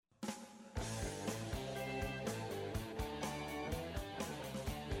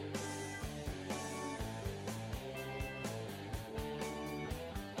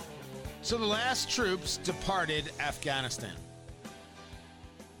So the last troops departed Afghanistan.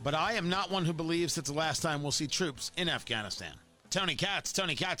 But I am not one who believes it's the last time we'll see troops in Afghanistan. Tony Katz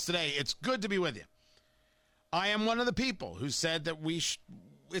today. It's good to be with you. I am one of the people who said that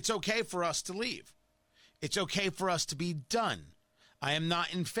it's okay for us to leave. It's okay for us to be done. I am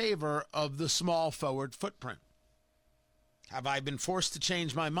not in favor of the small forward footprint. Have I been forced to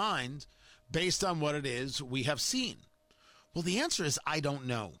change my mind based on what it is we have seen? Well, the answer is I don't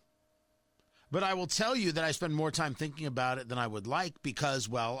know. But I will tell you that I spend more time thinking about it than I would like because,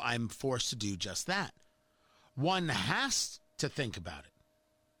 well, I'm forced to do just that. One has to think about it.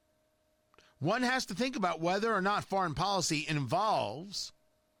 One has to think about whether or not foreign policy involves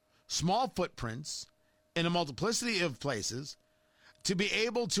small footprints in a multiplicity of places to be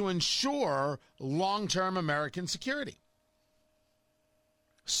able to ensure long-term American security.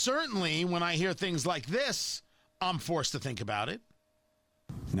 Certainly, when I hear things like this, I'm forced to think about it.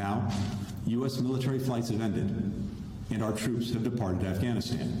 Now, U.S. military flights have ended, and our troops have departed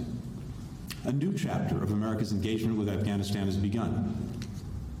Afghanistan. A new chapter of America's engagement with Afghanistan has begun.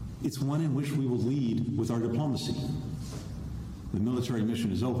 It's one in which we will lead with our diplomacy. The military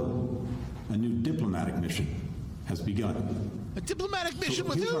mission is over. A new diplomatic mission has begun. A diplomatic mission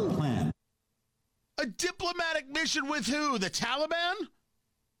with who? Our plan. A diplomatic mission with who? The Taliban?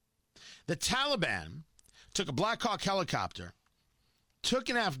 The Taliban took a Black Hawk helicopter, took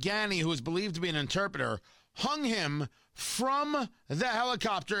an Afghani who was believed to be an interpreter, hung him from the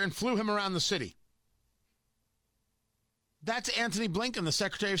helicopter, and flew him around the city. That's Antony Blinken, the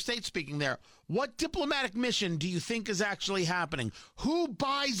Secretary of State, speaking there. What diplomatic mission do you think is actually happening? Who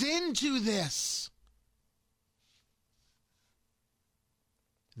buys into this?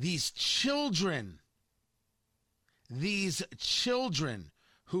 These children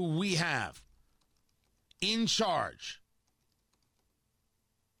who we have in charge.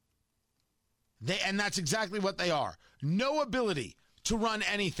 And that's exactly what they are. No ability to run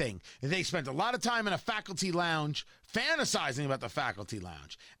anything. They spent a lot of time in a faculty lounge fantasizing about the faculty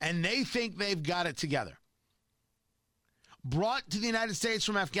lounge, and they think they've got it together. Brought to the United States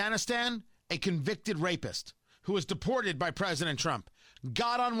from Afghanistan, a convicted rapist who was deported by President Trump,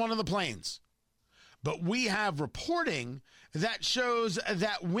 got on one of the planes. But we have reporting that shows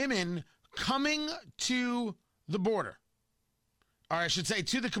that women coming to the border, or I should say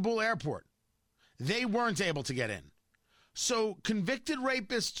to the Kabul airport, they weren't able to get in. So convicted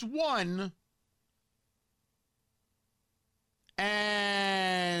rapists 1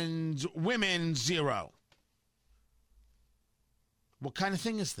 and women 0. What kind of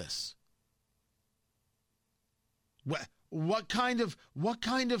thing is this? What kind of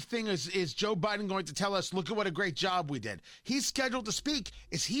thing is Joe Biden going to tell us, look at what a great job we did? He's scheduled to speak.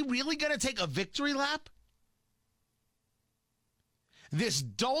 Is he really going to take a victory lap? This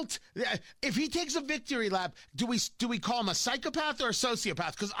dolt, if he takes a victory lap, do we call him a psychopath or a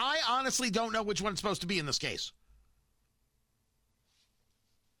sociopath? Because I honestly don't know which one's supposed to be in this case.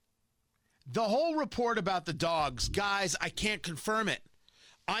 The whole report about the dogs, guys, I can't confirm it.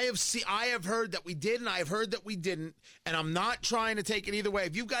 I have heard that we did, and I have heard that we didn't, and I'm not trying to take it either way.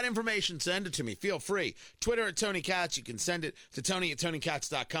 If you've got information, send it to me. Feel free. Twitter at Tony Katz. You can send it to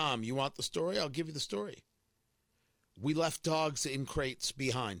Tony@TonyKatz.com. You want the story? I'll give you the story. We left dogs in crates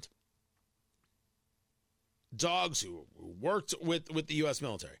behind. Dogs who worked with the U.S.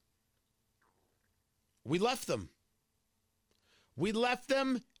 military. We left them. We left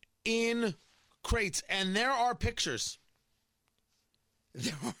them in crates, and there are pictures.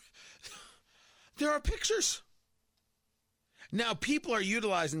 There are pictures. Now, people are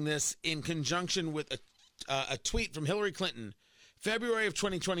utilizing this in conjunction with a tweet from Hillary Clinton, February of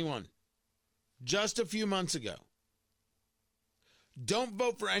 2021, just a few months ago. Don't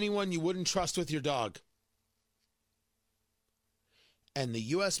vote for anyone you wouldn't trust with your dog. And the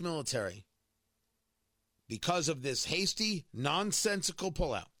U.S. military, because of this hasty, nonsensical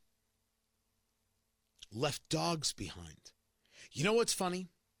pullout, left dogs behind. You know what's funny?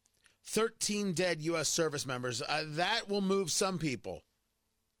 13 dead U.S. service members. That will move some people.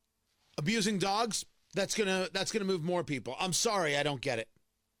 Abusing dogs, that's gonna move more people. I'm sorry, I don't get it.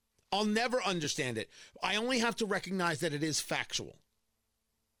 I'll never understand it. I only have to recognize that it is factual.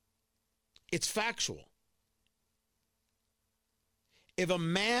 It's factual. If a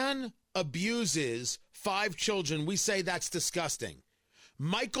man abuses 5 children, we say that's disgusting.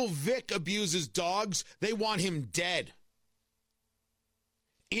 Michael Vick abuses dogs. They want him dead.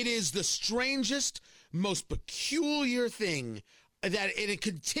 It is the strangest, most peculiar thing that it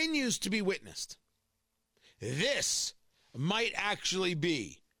continues to be witnessed. This might actually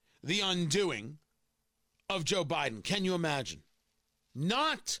be the undoing of Joe Biden. Can you imagine?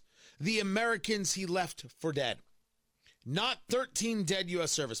 Not the Americans he left for dead. Not 13 dead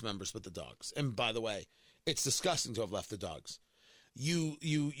U.S. service members, but the dogs. And by the way, it's disgusting to have left the dogs. You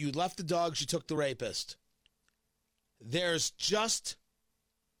left the dogs, you took the rapist. There's just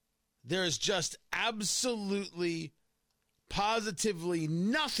absolutely, positively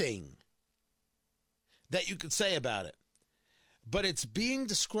nothing that you could say about it. But it's being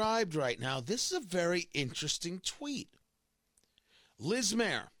described right now. This is a very interesting tweet. Liz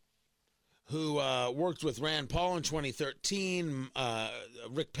Mayer, who worked with Rand Paul in 2013,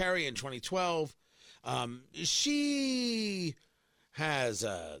 Rick Perry in 2012, she has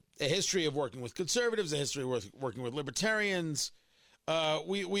a history of working with conservatives, a history of working with libertarians.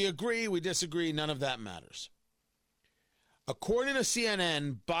 We agree, we disagree, none of that matters. According to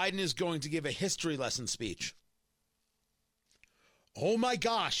CNN, Biden is going to give a history lesson speech. Oh my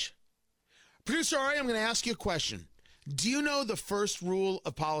gosh. Producer Ari, I'm going to ask you a question. Do you know the first rule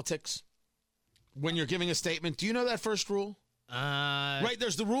of politics when you're giving a statement? Do you know that first rule? Right,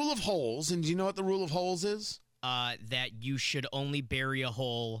 there's the rule of holes, and do you know what the rule of holes is? That you should only bury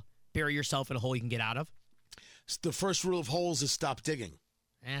yourself in a hole you can get out of. The first rule of holes is stop digging.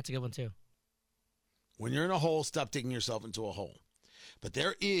 That's a good one, too. When you're in a hole, stop digging yourself into a hole. But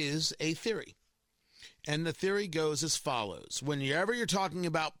there is a theory. And the theory goes as follows. Whenever you're talking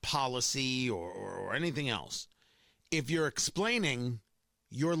about policy or anything else, if you're explaining,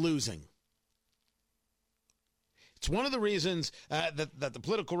 you're losing. It's one of the reasons that the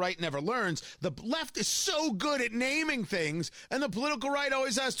political right never learns. The left is so good at naming things, and the political right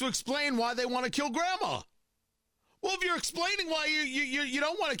always has to explain why they want to kill grandma. Well, if you're explaining why you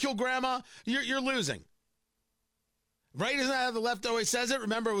don't want to kill grandma, you're losing. Right? Isn't that how the left always says it?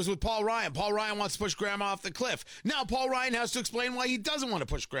 Remember, it was with Paul Ryan. Paul Ryan wants to push grandma off the cliff. Now Paul Ryan has to explain why he doesn't want to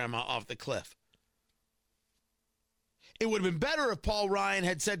push grandma off the cliff. It would have been better if Paul Ryan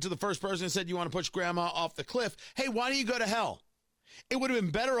had said to the first person who said, you want to push grandma off the cliff, hey, why don't you go to hell? It would have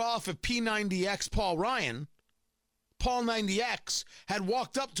been better off if P90X Paul Ryan, Paul 90X, had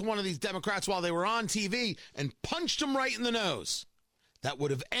walked up to one of these Democrats while they were on TV and punched him right in the nose. That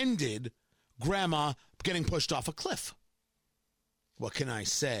would have ended grandma getting pushed off a cliff. What can I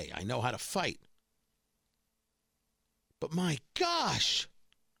say? I know how to fight. But my gosh,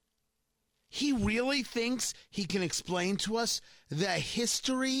 he really thinks he can explain to us the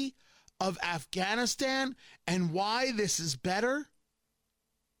history of Afghanistan and why this is better?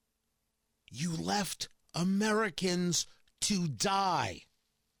 You left Americans to die.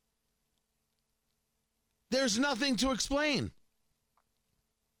 There's nothing to explain.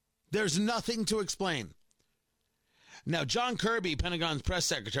 There's nothing to explain. Now, John Kirby, Pentagon's press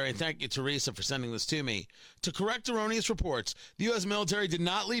secretary, and thank you, Teresa, for sending this to me, to correct erroneous reports, the U.S. military did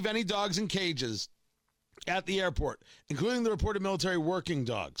not leave any dogs in cages at the airport, including the reported military working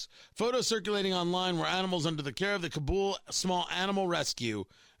dogs. Photos circulating online were animals under the care of the Kabul Small Animal Rescue,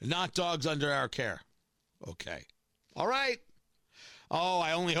 not dogs under our care. Okay. All right. Oh,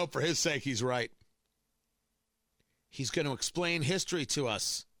 I only hope for his sake he's right. He's going to explain history to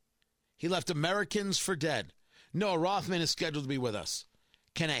us. He left Americans for dead. Noah Rothman is scheduled to be with us.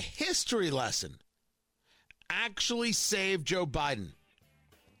 Can a history lesson actually save Joe Biden?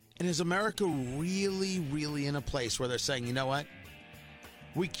 And is America really, really in a place where they're saying, you know what?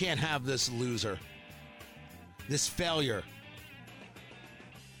 We can't have this loser, this failure,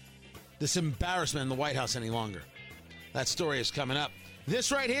 this embarrassment in the White House any longer. That story is coming up.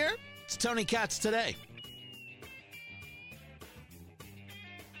 This right here, it's Tony Katz Today.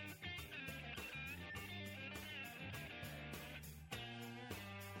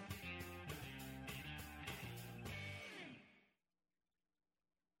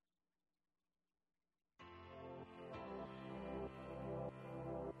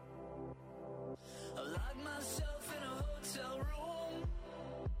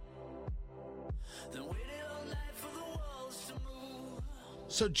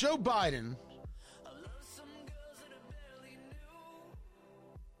 So Joe Biden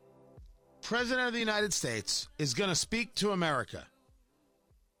President of the United States is going to speak to America.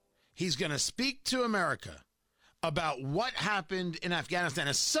 He's going to speak to America about what happened in Afghanistan.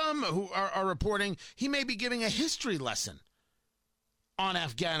 As some who are reporting, he may be giving a history lesson on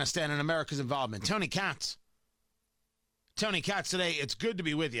Afghanistan and America's involvement. Tony Katz. Tony Katz Today. It's good to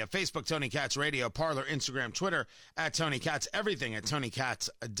be with you. Facebook, Tony Katz Radio, Parler, Instagram, Twitter, at Tony Katz, everything at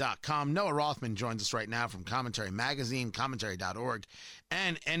TonyKatz.com. Noah Rothman joins us right now from Commentary Magazine, commentary.org,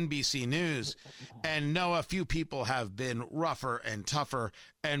 and NBC News. And Noah, few people have been rougher and tougher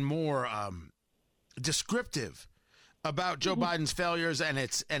and more descriptive about Joe Biden's failures and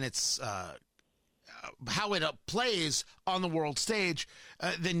its how it plays on the world stage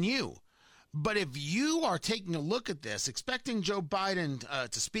than you. But if you are taking a look at this, expecting Joe Biden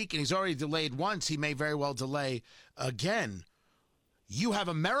to speak, and he's already delayed once, he may very well delay again. You have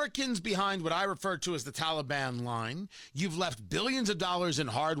Americans behind what I refer to as the Taliban line. You've left billions of dollars in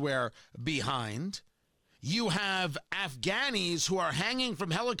hardware behind. You have Afghanis who are hanging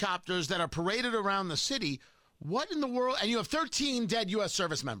from helicopters that are paraded around the city. What in the world? And you have 13 dead U.S.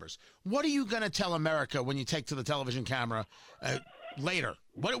 service members. What are you going to tell America when you take to the television camera later?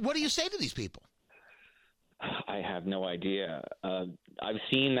 What do you say to these people? I have no idea. I've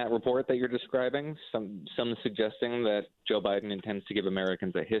seen that report that you're describing, some suggesting that Joe Biden intends to give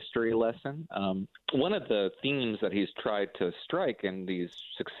Americans a history lesson. One of the themes that he's tried to strike in these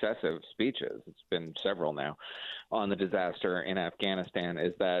successive speeches, it's been several now, on the disaster in Afghanistan,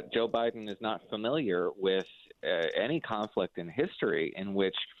 is that Joe Biden is not familiar with any conflict in history in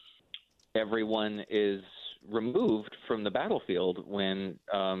which everyone is removed from the battlefield when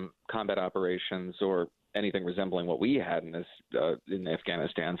combat operations or anything resembling what we had in this in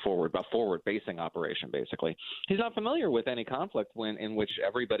Afghanistan forward basing operation, basically. He's not familiar with any conflict in which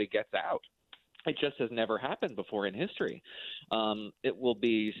everybody gets out. It just has never happened before in history. It will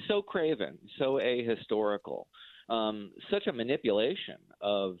be so craven, so ahistorical, such a manipulation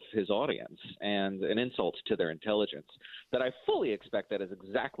of his audience and an insult to their intelligence that I fully expect that is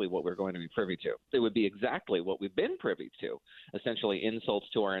exactly what we're going to be privy to. It would be exactly what we've been privy to, essentially insults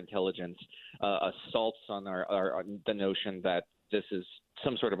to our intelligence, assaults on the notion that this is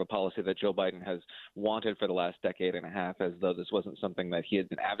some sort of a policy that Joe Biden has wanted for the last decade and a half, as though this wasn't something that he had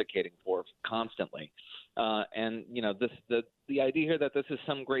been advocating for constantly. And, you know, the idea here that this is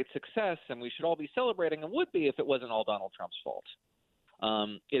some great success and we should all be celebrating, and would be if it wasn't all Donald Trump's fault.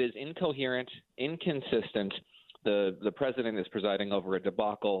 It is incoherent, inconsistent. The president is presiding over a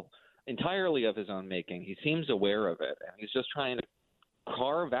debacle entirely of his own making. He seems aware of it, and he's just trying to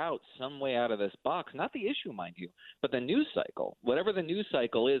carve out some way out of this box, not the issue, mind you, but the news cycle. Whatever the news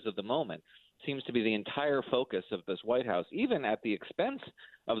cycle is of the moment seems to be the entire focus of this White House, even at the expense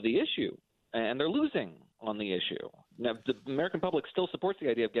of the issue. And they're losing on the issue. Now, the American public still supports the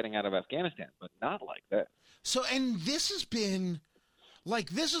idea of getting out of Afghanistan, but not like that. So, and this has been...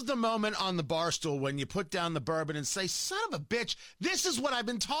 like, this is the moment on the bar stool when you put down the bourbon and say, son of a bitch, this is what I've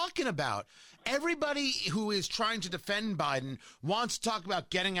been talking about. Everybody who is trying to defend Biden wants to talk about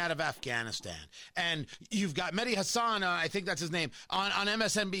getting out of Afghanistan. And you've got Mehdi Hassan, I think that's his name, on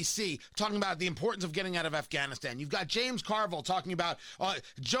MSNBC talking about the importance of getting out of Afghanistan. You've got James Carville talking about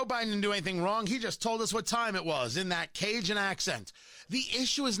Joe Biden didn't do anything wrong. He just told us what time it was in that Cajun accent. The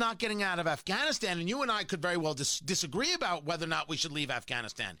issue is not getting out of Afghanistan, and you and I could very well disagree about whether or not we should leave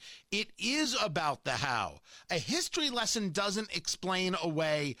Afghanistan. It is about the how. A history lesson doesn't explain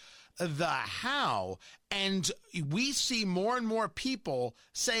away the how, and we see more and more people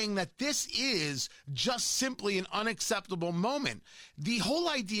saying that this is just simply an unacceptable moment. The whole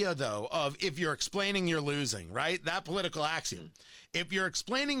idea, though, of if you're explaining, you're losing, right? That political axiom. If you're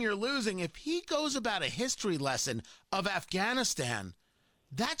explaining, you're losing. If he goes about a history lesson of Afghanistan,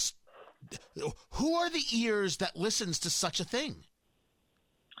 that's who are the ears that listens to such a thing?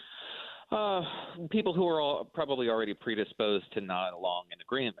 People who are probably already predisposed to nod along in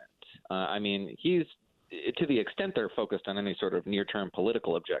agreement. I mean, he's, to the extent they're focused on any sort of near-term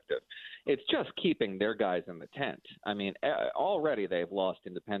political objective, it's just keeping their guys in the tent. I mean, already they've lost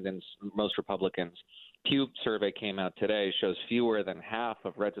independents. Most Republicans. Pew survey came out today, shows fewer than half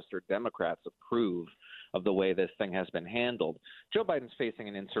of registered Democrats approve of the way this thing has been handled. Joe Biden's facing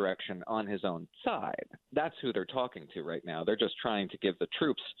an insurrection on his own side. That's who they're talking to right now. They're just trying to give the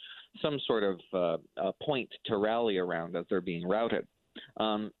troops some sort of point to rally around as they're being routed.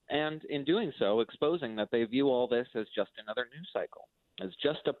 And in doing so, exposing that they view all this as just another news cycle, as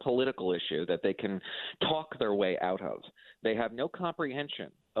just a political issue that they can talk their way out of. They have no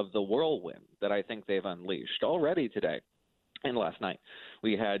comprehension of the whirlwind that I think they've unleashed already today. And last night,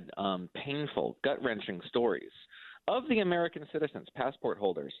 we had painful, gut-wrenching stories of the American citizens, passport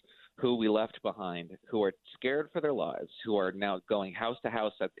holders, who we left behind, who are scared for their lives, who are now going house to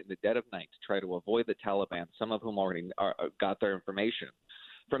house in the dead of night to try to avoid the Taliban, some of whom already got their information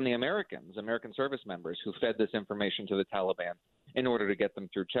from the Americans, American service members who fed this information to the Taliban in order to get them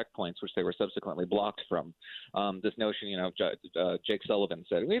through checkpoints, which they were subsequently blocked from. This notion, Jake Sullivan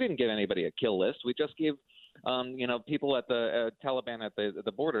said, we didn't give anybody a kill list. We just gave people at the Taliban at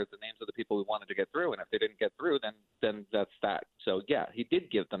the border, the names of the people we wanted to get through, and if they didn't get through, then that's that. So yeah, he did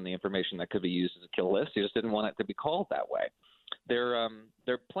give them the information that could be used as a kill list. He just didn't want it to be called that way.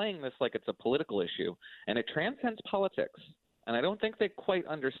 They're playing this like it's a political issue, and it transcends politics. And I don't think they quite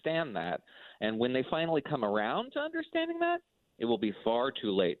understand that. And when they finally come around to understanding that, it will be far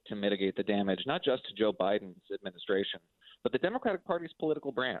too late to mitigate the damage, not just to Joe Biden's administration, but the Democratic Party's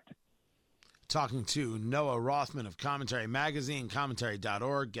political brand. Talking to Noah Rothman of Commentary Magazine,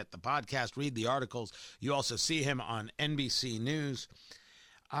 commentary.org. Get the podcast, read the articles. You also see him on NBC News.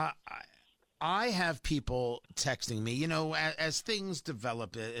 I have people texting me, as things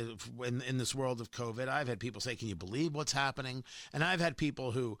develop in this world of COVID, I've had people say, can you believe what's happening? And I've had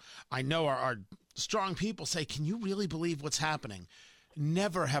people who I know are strong people say, can you really believe what's happening?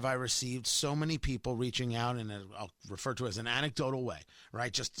 Never have I received so many people reaching out in I'll refer to as an anecdotal way,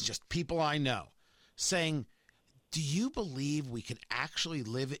 right? Just people I know saying, do you believe we could actually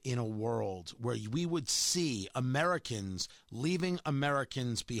live in a world where we would see Americans leaving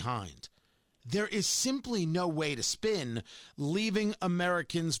Americans behind? There is simply no way to spin leaving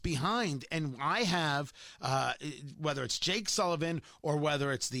Americans behind. And I have, whether it's Jake Sullivan or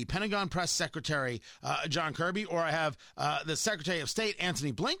whether it's the Pentagon Press Secretary, John Kirby, or I have the Secretary of State,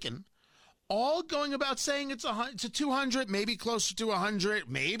 Antony Blinken, all going about saying it's 200, maybe closer to 100,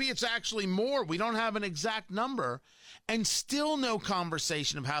 maybe it's actually more. We don't have an exact number, and still no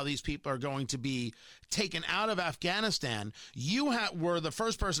conversation of how these people are going to be taken out of Afghanistan. You were the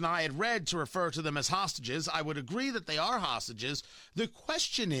first person I had read to refer to them as hostages. I would agree that they are hostages. The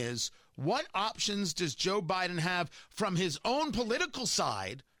question is, what options does Joe Biden have from his own political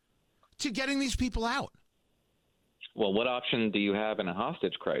side to getting these people out? Well, what option do you have in a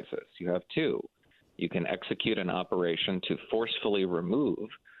hostage crisis? You have two. You can execute an operation to forcefully remove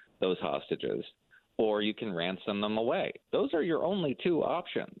those hostages, or you can ransom them away. Those are your only two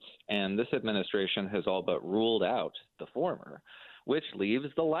options. And this administration has all but ruled out the former, which leaves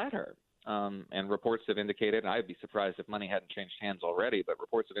the latter. And reports have indicated, and I'd be surprised if money hadn't changed hands already, but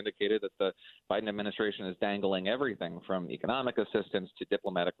reports have indicated that the Biden administration is dangling everything from economic assistance to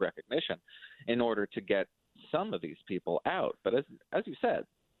diplomatic recognition in order to get some of these people out. But as you said,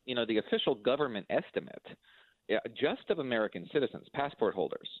 the official government estimate just of American citizens, passport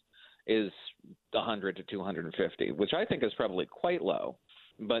holders, is 100 to 250, which I think is probably quite low.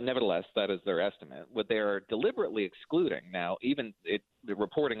 But nevertheless, that is their estimate. What they are deliberately excluding now, even the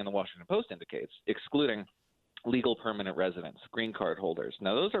reporting in the Washington Post indicates, excluding legal permanent residents, green card holders.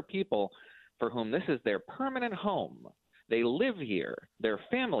 Now, those are people for whom this is their permanent home. They live here. Their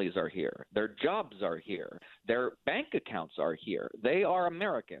families are here. Their jobs are here. Their bank accounts are here. They are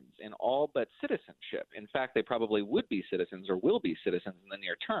Americans in all but citizenship. In fact, they probably would be citizens or will be citizens in the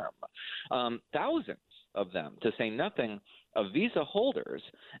near term. Thousands of them, to say nothing of visa holders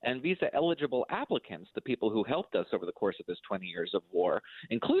and visa eligible applicants, the people who helped us over the course of this 20 years of war,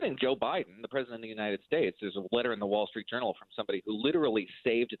 including Joe Biden, the president of the United States. There's a letter in the Wall Street Journal from somebody who literally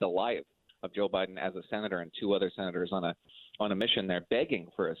saved the life of Joe Biden as a senator and two other senators on a mission there begging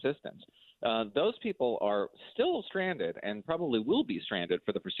for assistance. Those people are still stranded and probably will be stranded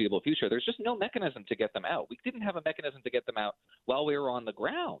for the foreseeable future. There's just no mechanism to get them out. We didn't have a mechanism to get them out while we were on the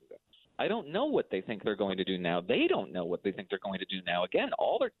ground. I don't know what they think they're going to do now. They don't know what they think they're going to do now. Again,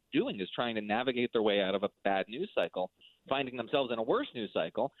 all they're doing is trying to navigate their way out of a bad news cycle, finding themselves in a worse news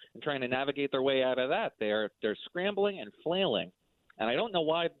cycle, and trying to navigate their way out of that. They're scrambling and flailing. And I don't know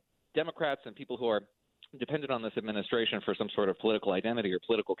why Democrats and people who are dependent on this administration for some sort of political identity or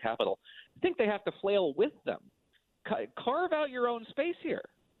political capital think they have to flail with them. Carve out your own space here.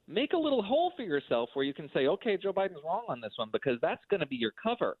 Make a little hole for yourself where you can say, okay, Joe Biden's wrong on this one, because that's going to be your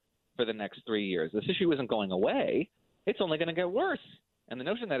cover for the next 3 years. This issue isn't going away. It's only going to get worse. And the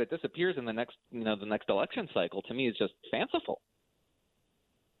notion that it disappears in the next election cycle, to me, is just fanciful.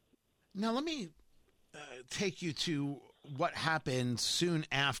 Now, let me take you to what happened soon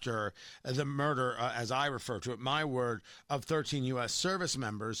after the murder, as I refer to it, my word, of 13 U.S. service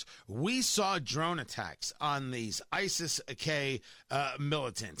members. We saw drone attacks on these ISIS-K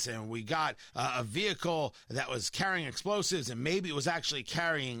militants, and we got a vehicle that was carrying explosives, and maybe it was actually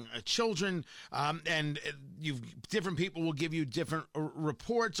carrying children, and different people will give you different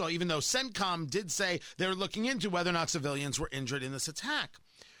reports, or even though CENTCOM did say they were looking into whether or not civilians were injured in this attack.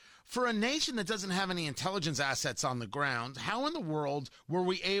 For a nation that doesn't have any intelligence assets on the ground, how in the world were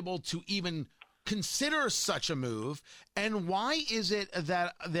we able to even consider such a move? And why is it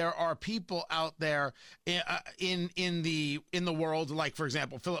that there are people out there in the world, like, for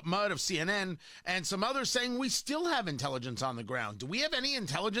example, Philip Mudd of CNN and some others, saying we still have intelligence on the ground? Do we have any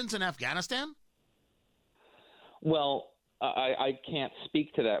intelligence in Afghanistan? Well, I can't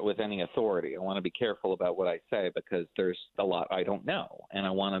speak to that with any authority. I want to be careful about what I say because there's a lot I don't know, and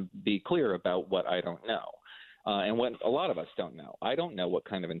I want to be clear about what I don't know. And what a lot of us don't know. I don't know what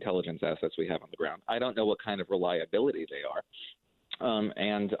kind of intelligence assets we have on the ground. I don't know what kind of reliability they are.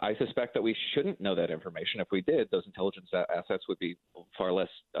 And I suspect that we shouldn't know that information. If we did, those intelligence assets would be far less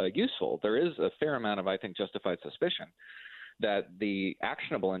useful. There is a fair amount of, I think, justified suspicion that the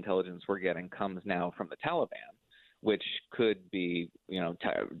actionable intelligence we're getting comes now from the Taliban, which could be,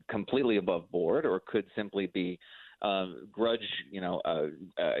 completely above board, or could simply be grudge,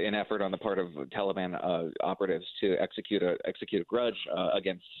 an effort on the part of Taliban operatives to execute a grudge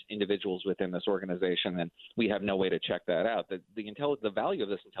against individuals within this organization, and we have no way to check that out. The value of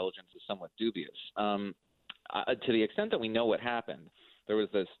this intelligence is somewhat dubious. To the extent that we know what happened, there was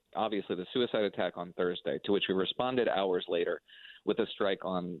obviously the suicide attack on Thursday, to which we responded hours later with a strike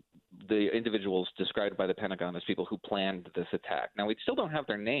on the individuals described by the Pentagon as people who planned this attack. Now, we still don't have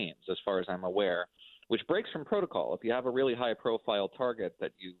their names, as far as I'm aware, which breaks from protocol. If you have a really high-profile target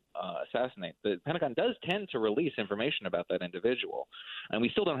that you assassinate, the Pentagon does tend to release information about that individual, and we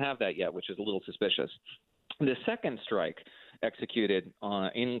still don't have that yet, which is a little suspicious. The second strike executed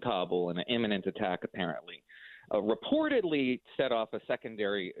in Kabul, an imminent attack apparently, reportedly set off a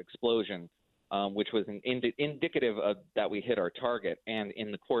secondary explosion, which was indicative of that we hit our target, and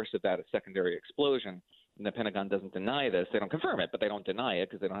in the course of that, a secondary explosion. And the Pentagon doesn't deny this. They don't confirm it, but they don't deny it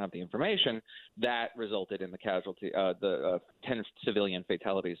because they don't have the information. That resulted in the 10 civilian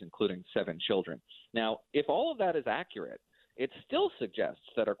fatalities, including 7 children. Now, if all of that is accurate, it still suggests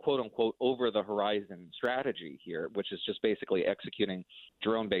that our quote-unquote over-the-horizon strategy here, which is just basically executing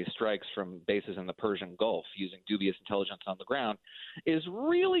drone-based strikes from bases in the Persian Gulf using dubious intelligence on the ground, is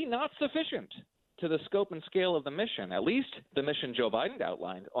really not sufficient to the scope and scale of the mission, at least the mission Joe Biden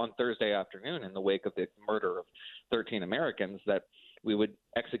outlined on Thursday afternoon in the wake of the murder of 13 Americans, that we would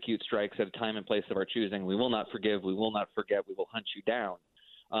execute strikes at a time and place of our choosing. We will not forgive. We will not forget. We will hunt you down.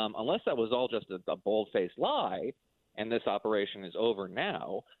 Unless that was all just a bold-faced lie, and this operation is over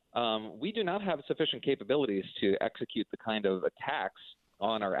now, we do not have sufficient capabilities to execute the kind of attacks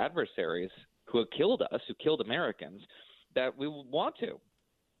on our adversaries who have killed us, who killed Americans, that we want to.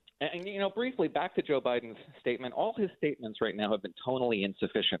 And, briefly, back to Joe Biden's statement, all his statements right now have been tonally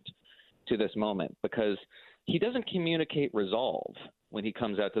insufficient to this moment because he doesn't communicate resolve when he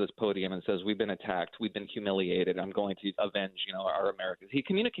comes out to this podium and says, we've been attacked, we've been humiliated, I'm going to avenge, our Americans. He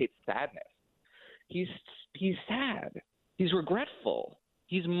communicates sadness. He's sad. He's regretful.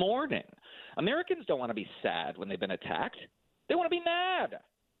 He's mourning. Americans don't want to be sad when they've been attacked. They want to be mad.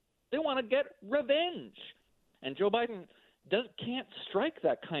 They want to get revenge. And Joe Biden can't strike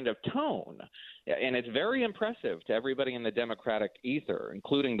that kind of tone. And it's very impressive to everybody in the Democratic ether,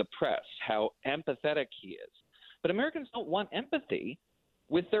 including the press, how empathetic he is. But Americans don't want empathy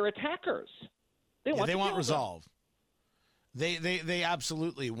with their attackers. They want resolve. They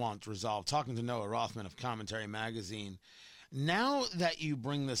absolutely want resolve. Talking to Noah Rothman of Commentary Magazine, now that you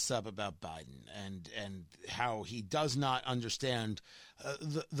bring this up about Biden and how he does not understand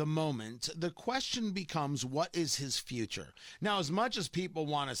the moment, the question becomes, what is his future? Now, as much as people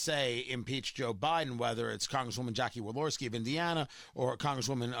want to say impeach Joe Biden, whether it's Congresswoman Jackie Walorski of Indiana or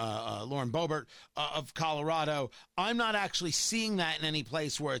Congresswoman Lauren Boebert of Colorado, I'm not actually seeing that in any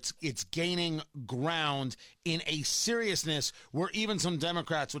place where it's gaining ground in a seriousness where even some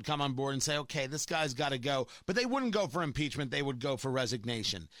Democrats would come on board and say, okay, this guy's got to go. But they wouldn't go for impeachment. They would go for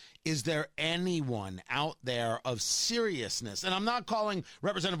resignation. Is there anyone out there of seriousness? And I'm not calling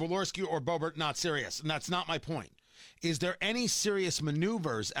Representative Walorski or Boebert not serious, and that's not my point. Is there any serious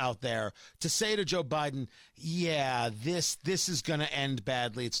maneuvers out there to say to Joe Biden, yeah, this is going to end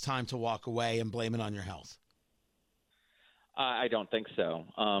badly. It's time to walk away and blame it on your health? I don't think so.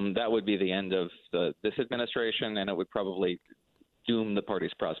 That would be the end of this administration, and it would probably doom the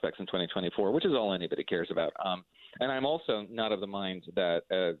party's prospects in 2024, which is all anybody cares about. And I'm also not of the mind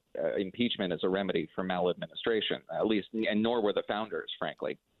that impeachment is a remedy for maladministration, at least, and nor were the founders,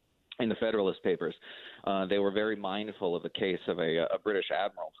 frankly. In the Federalist Papers, they were very mindful of the case of a British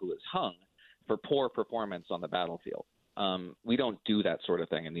admiral who was hung for poor performance on the battlefield. We don't do that sort of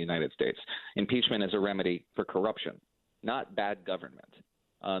thing in the United States. Impeachment is a remedy for corruption, not bad government.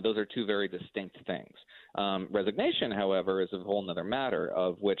 Those are two very distinct things. Resignation, however, is a whole other matter,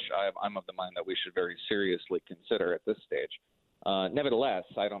 of which I'm of the mind that we should very seriously consider at this stage. Nevertheless,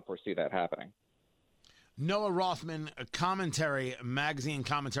 I don't foresee that happening. Noah Rothman, Commentary Magazine,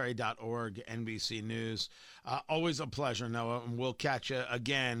 commentary.org, NBC News. Always a pleasure, Noah, and we'll catch you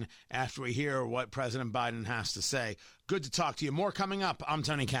again after we hear what President Biden has to say. Good to talk to you. More coming up. I'm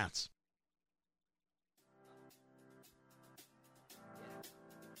Tony Katz.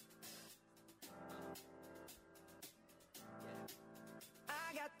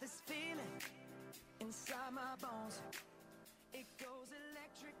 I got this feeling inside my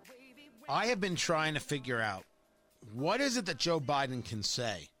I have been trying to figure out what is it that Joe Biden can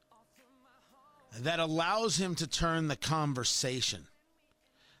say that allows him to turn the conversation,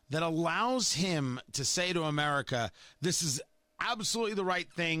 that allows him to say to America, this is absolutely the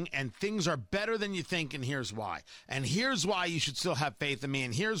right thing, and things are better than you think, and here's why. And here's why you should still have faith in me,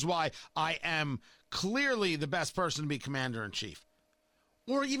 and here's why I am clearly the best person to be commander-in-chief.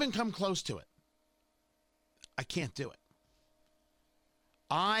 Or even come close to it. I can't do it.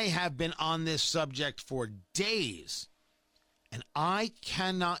 I have been on this subject for days, and I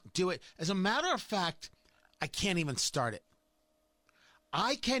cannot do it. As a matter of fact, I can't even start it.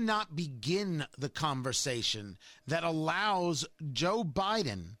 I cannot begin the conversation that allows Joe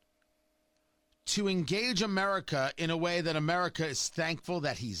Biden to engage America in a way that America is thankful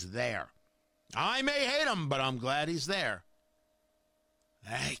that he's there. I may hate him, but I'm glad he's there.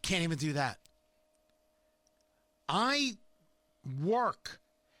 I can't even do that. I work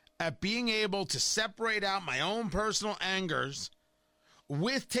at being able to separate out my own personal angers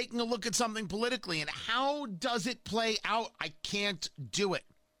with taking a look at something politically, and how does it play out? I can't do it.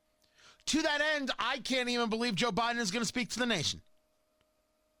 To that end, I can't even believe Joe Biden is going to speak to the nation,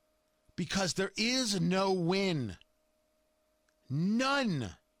 because there is no win. None.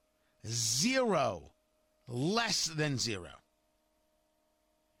 Zero. Less than zero.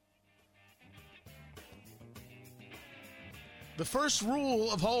 The first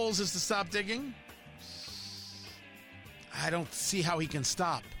rule of holes is to stop digging. I don't see how he can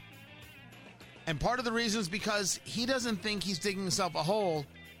stop. And part of the reason is because he doesn't think he's digging himself a hole.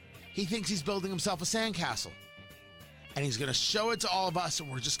 He thinks he's building himself a sandcastle. And he's going to show it to all of us,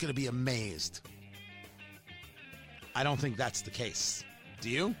 and we're just going to be amazed. I don't think that's the case. Do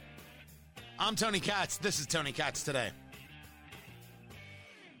you? I'm Tony Katz. This is Tony Katz Today.